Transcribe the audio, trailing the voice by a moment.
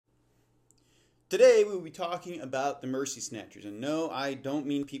Today we will be talking about the mercy snatchers. And no, I don't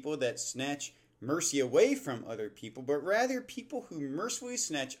mean people that snatch mercy away from other people, but rather people who mercifully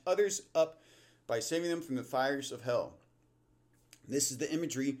snatch others up by saving them from the fires of hell. This is the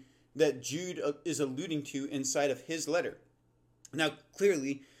imagery that Jude is alluding to inside of his letter. Now,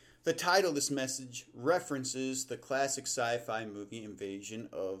 clearly, the title of this message references the classic sci-fi movie Invasion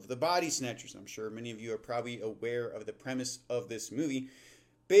of the Body Snatchers. I'm sure many of you are probably aware of the premise of this movie.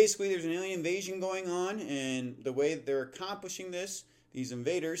 Basically, there's an alien invasion going on, and the way that they're accomplishing this, these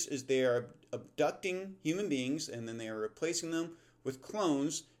invaders, is they are abducting human beings, and then they are replacing them with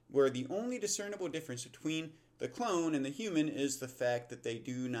clones, where the only discernible difference between the clone and the human is the fact that they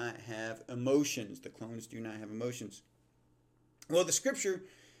do not have emotions. The clones do not have emotions. Well, the scripture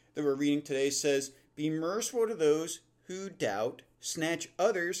that we're reading today says, "Be merciful to those who doubt, snatch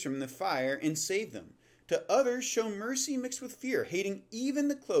others from the fire, and save them. To others show mercy mixed with fear, hating even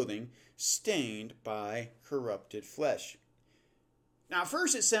the clothing stained by corrupted flesh." Now, at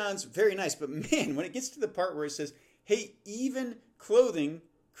first it sounds very nice, but man, when it gets to the part where it says, hate even clothing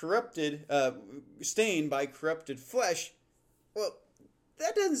stained by corrupted flesh, well,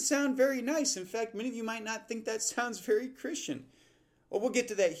 that doesn't sound very nice. In fact, many of you might not think that sounds very Christian. Well, we'll get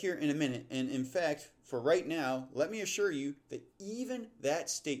to that here in a minute. And in fact, for right now, let me assure you that even that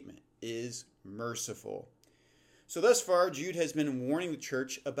statement is merciful. So thus far, Jude has been warning the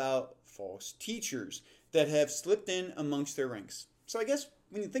church about false teachers that have slipped in amongst their ranks. So I guess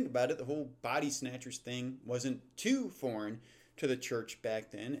when you think about it, the whole body snatchers thing wasn't too foreign to the church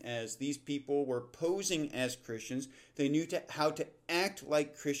back then, as these people were posing as Christians. They knew how to act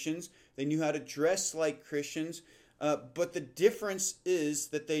like Christians. They knew how to dress like Christians. But the difference is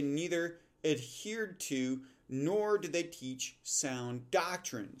that they neither adhered to nor did they teach sound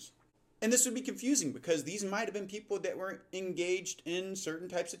doctrines. And this would be confusing because these might have been people that were engaged in certain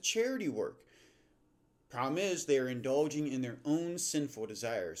types of charity work. Problem is, they are indulging in their own sinful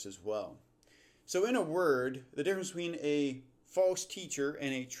desires as well. So in a word, the difference between a false teacher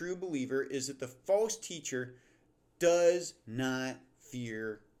and a true believer is that the false teacher does not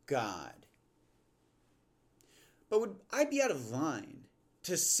fear God. But would I be out of line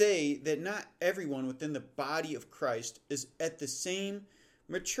to say that not everyone within the body of Christ is at the same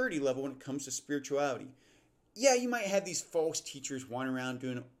maturity level when it comes to spirituality? Yeah, you might have these false teachers wandering around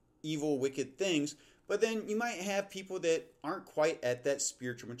doing evil, wicked things, but then you might have people that aren't quite at that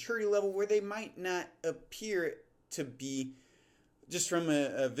spiritual maturity level where they might not appear to be, just from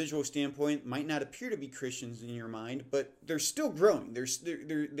a visual standpoint, might not appear to be Christians in your mind, but they're still growing.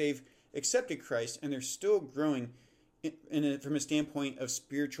 They've accepted Christ, and they're still growing from a standpoint of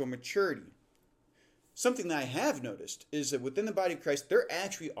spiritual maturity. Something that I have noticed is that within the body of Christ, there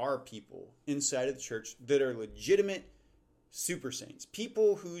actually are people inside of the church that are legitimate super saints,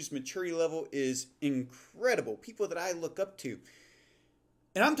 people whose maturity level is incredible, people that I look up to.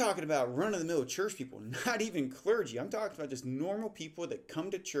 And I'm talking about run-of-the-mill church people, not even clergy. I'm talking about just normal people that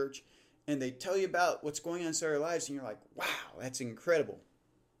come to church and they tell you about what's going on inside their lives, and you're like, wow, that's incredible.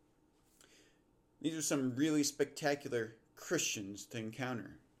 These are some really spectacular Christians to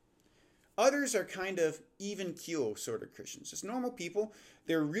encounter. Others are kind of even keel sort of Christians. Just normal people.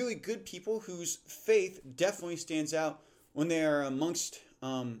 They're really good people whose faith definitely stands out when they are amongst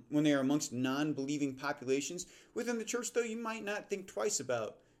non-believing populations. Within the church, though, you might not think twice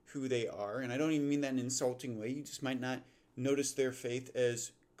about who they are. And I don't even mean that in an insulting way. You just might not notice their faith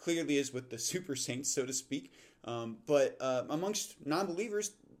as clearly as with the super saints, so to speak. But amongst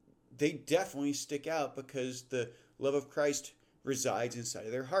non-believers, they definitely stick out because the love of Christ resides inside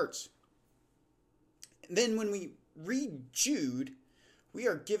of their hearts. And then when we read Jude, we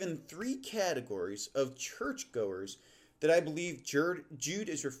are given three categories of churchgoers that I believe Jude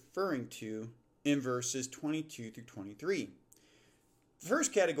is referring to in verses 22 through 23. The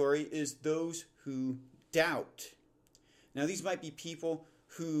first category is those who doubt. Now, these might be people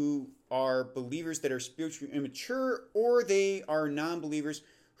who are believers that are spiritually immature, or they are non-believers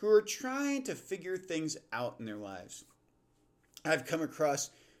who are trying to figure things out in their lives. I've come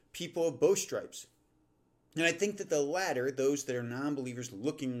across people of both stripes. And I think that the latter, those that are non-believers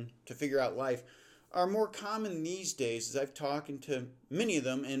looking to figure out life, are more common these days, as I've talked to many of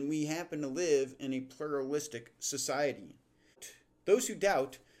them, and we happen to live in a pluralistic society. Those who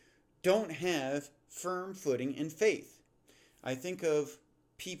doubt don't have firm footing in faith. I think of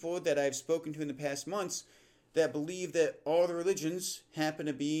people that I've spoken to in the past months that believe that all the religions happen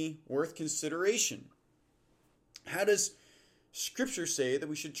to be worth consideration. How does Scripture say that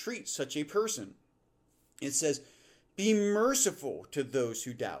we should treat such a person? It says, "Be merciful to those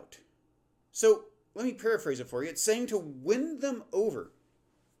who doubt." So let me paraphrase it for you. It's saying to win them over.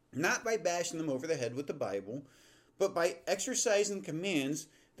 not by bashing them over the head with the Bible, but by exercising the commands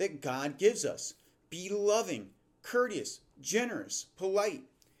that God gives us. Be loving, courteous, generous, polite.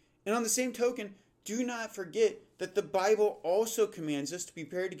 And on the same token, do not forget that the Bible also commands us to be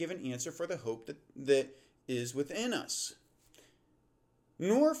prepared to give an answer for the hope that is within us.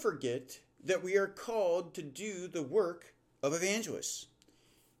 Nor forget that we are called to do the work of evangelists.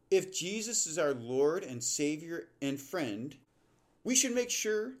 If Jesus is our Lord and Savior and friend, we should make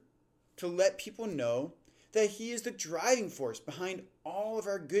sure to let people know that He is the driving force behind all of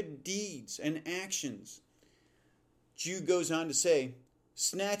our good deeds and actions. Jude goes on to say,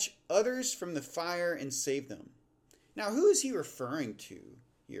 snatch others from the fire and save them. Now, who is he referring to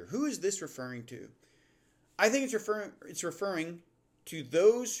here? Who is this referring to? I think it's referring to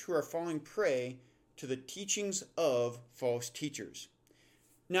those who are falling prey to the teachings of false teachers.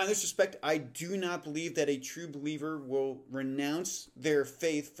 Now, in this respect, I do not believe that a true believer will renounce their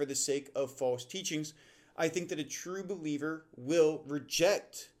faith for the sake of false teachings. I think that a true believer will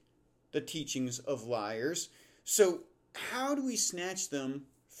reject the teachings of liars. So, how do we snatch them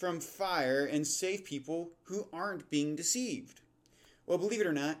from fire and save people who aren't being deceived? Well, believe it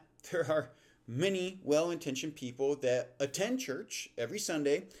or not, there are many well-intentioned people that attend church every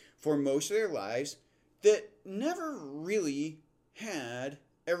Sunday for most of their lives that never really had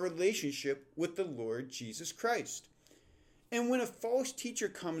a relationship with the Lord Jesus Christ. And when a false teacher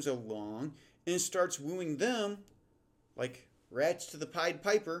comes along and starts wooing them, like rats to the Pied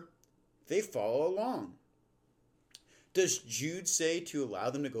Piper, they follow along. Does Jude say to allow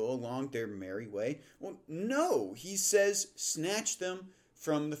them to go along their merry way? Well, no. He says, snatch them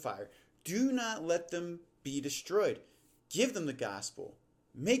from the fire. Do not let them be destroyed. Give them the gospel.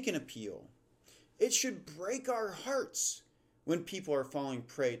 Make an appeal. It should break our hearts when people are falling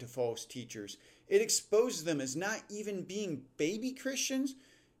prey to false teachers. It exposes them as not even being baby Christians,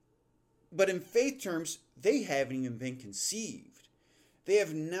 but in faith terms, they haven't even been conceived. They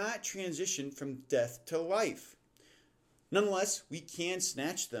have not transitioned from death to life. Nonetheless, we can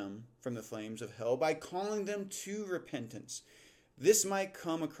snatch them from the flames of hell by calling them to repentance. This might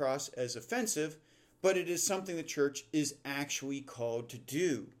come across as offensive, but it is something the church is actually called to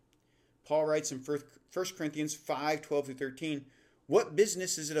do. Paul writes in 1 Corinthians 5:12-13, what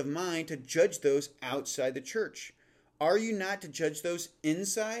business is it of mine to judge those outside the church? Are you not to judge those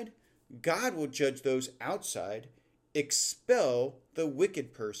inside? God will judge those outside. Expel the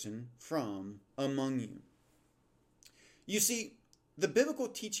wicked person from among you. You see, the biblical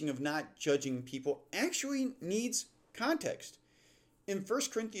teaching of not judging people actually needs context. In 1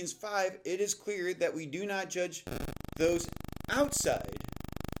 Corinthians 5, it is clear that we do not judge those outside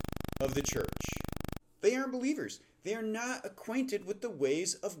of the church. They aren't believers. They are not acquainted with the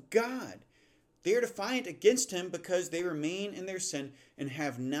ways of God. They are defiant against Him because they remain in their sin and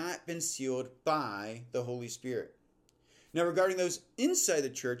have not been sealed by the Holy Spirit. Now, regarding those inside the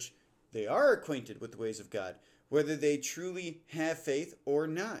church, they are acquainted with the ways of God, whether they truly have faith or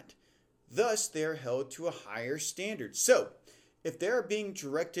not. Thus, they are held to a higher standard. So, if they are being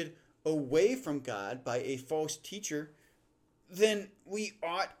directed away from God by a false teacher, then we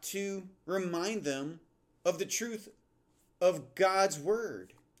ought to remind them of the truth of God's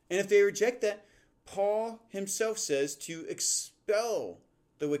word. And if they reject that, Paul himself says to expel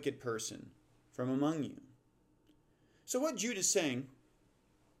the wicked person from among you. So what Jude is saying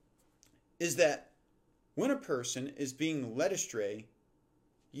is that when a person is being led astray,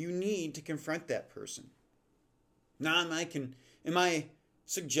 you need to confront that person. Now, am I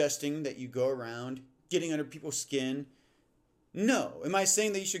suggesting that you go around getting under people's skin? No. Am I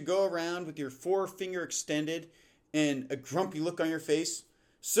saying that you should go around with your forefinger extended and a grumpy look on your face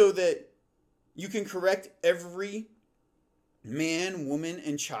so that you can correct every man, woman,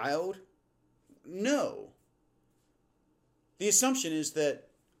 and child? No. The assumption is that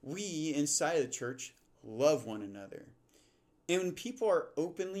we inside of the church love one another. And when people are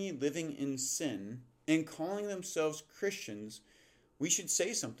openly living in sin and calling themselves Christians, we should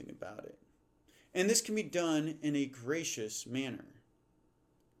say something about it. And this can be done in a gracious manner.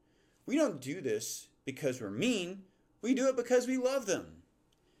 We don't do this because we're mean. We do it because we love them.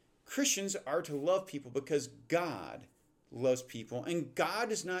 Christians are to love people because God loves people, and God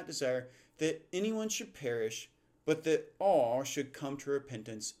does not desire that anyone should perish, but that all should come to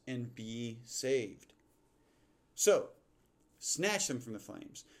repentance and be saved. So, snatch them from the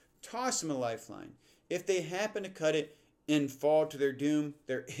flames. Toss them a lifeline. If they happen to cut it and fall to their doom,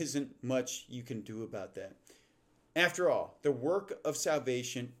 there isn't much you can do about that. After all, the work of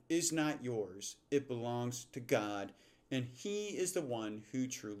salvation is not yours. It belongs to God, and He is the one who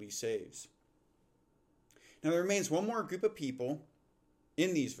truly saves. Now, there remains one more group of people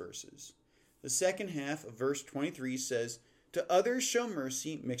in these verses. The second half of verse 23 says, "To others show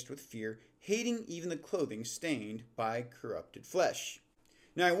mercy mixed with fear, hating even the clothing stained by corrupted flesh."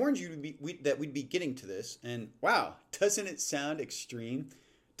 Now, I warned you that we'd be getting to this, and wow, doesn't it sound extreme?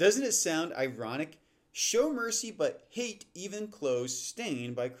 Doesn't it sound ironic? Show mercy, but hate even clothes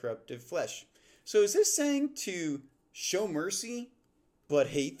stained by corrupted flesh. So is this saying to show mercy, but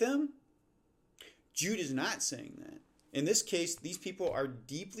hate them? Jude is not saying that. In this case, these people are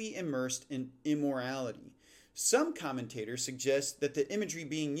deeply immersed in immorality. Some commentators suggest that the imagery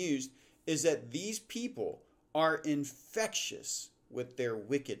being used is that these people are infectious with their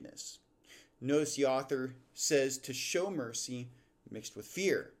wickedness. Notice the author says to show mercy mixed with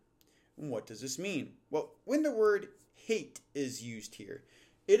fear. What does this mean? Well, when the word hate is used here,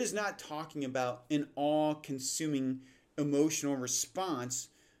 it is not talking about an all-consuming emotional response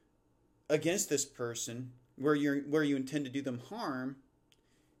against this person where you intend to do them harm.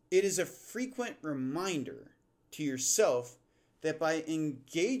 It is a frequent reminder to yourself that by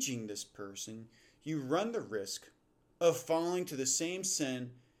engaging this person, you run the risk of falling to the same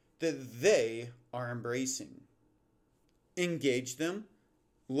sin that they are embracing. Engage them,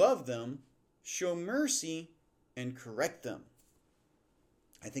 love them, show mercy, and correct them.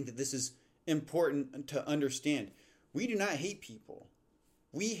 I think that this is important to understand. We do not hate people.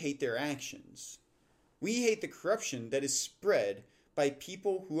 We hate their actions. We hate the corruption that is spread by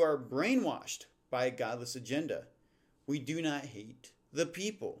people who are brainwashed by a godless agenda. We do not hate the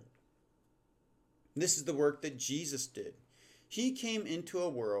people. This is the work that Jesus did. He came into a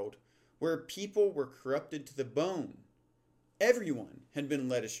world where people were corrupted to the bone. Everyone had been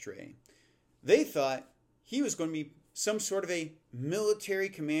led astray. They thought he was going to be some sort of a military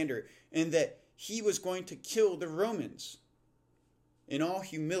commander and that he was going to kill the Romans. In all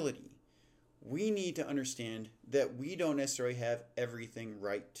humility, we need to understand that we don't necessarily have everything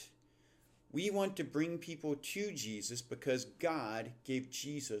right. We want to bring people to Jesus because God gave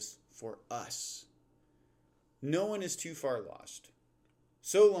Jesus for us. No one is too far lost,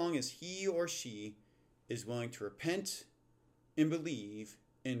 so long as he or she is willing to repent and believe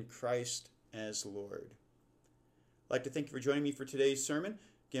in Christ as Lord. I'd like to thank you for joining me for today's sermon.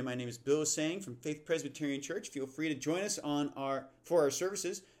 Again, my name is Bill Sang from Faith Presbyterian Church. Feel free to join us for our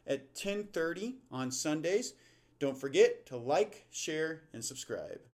services at 10:30 on Sundays. Don't forget to like, share, and subscribe.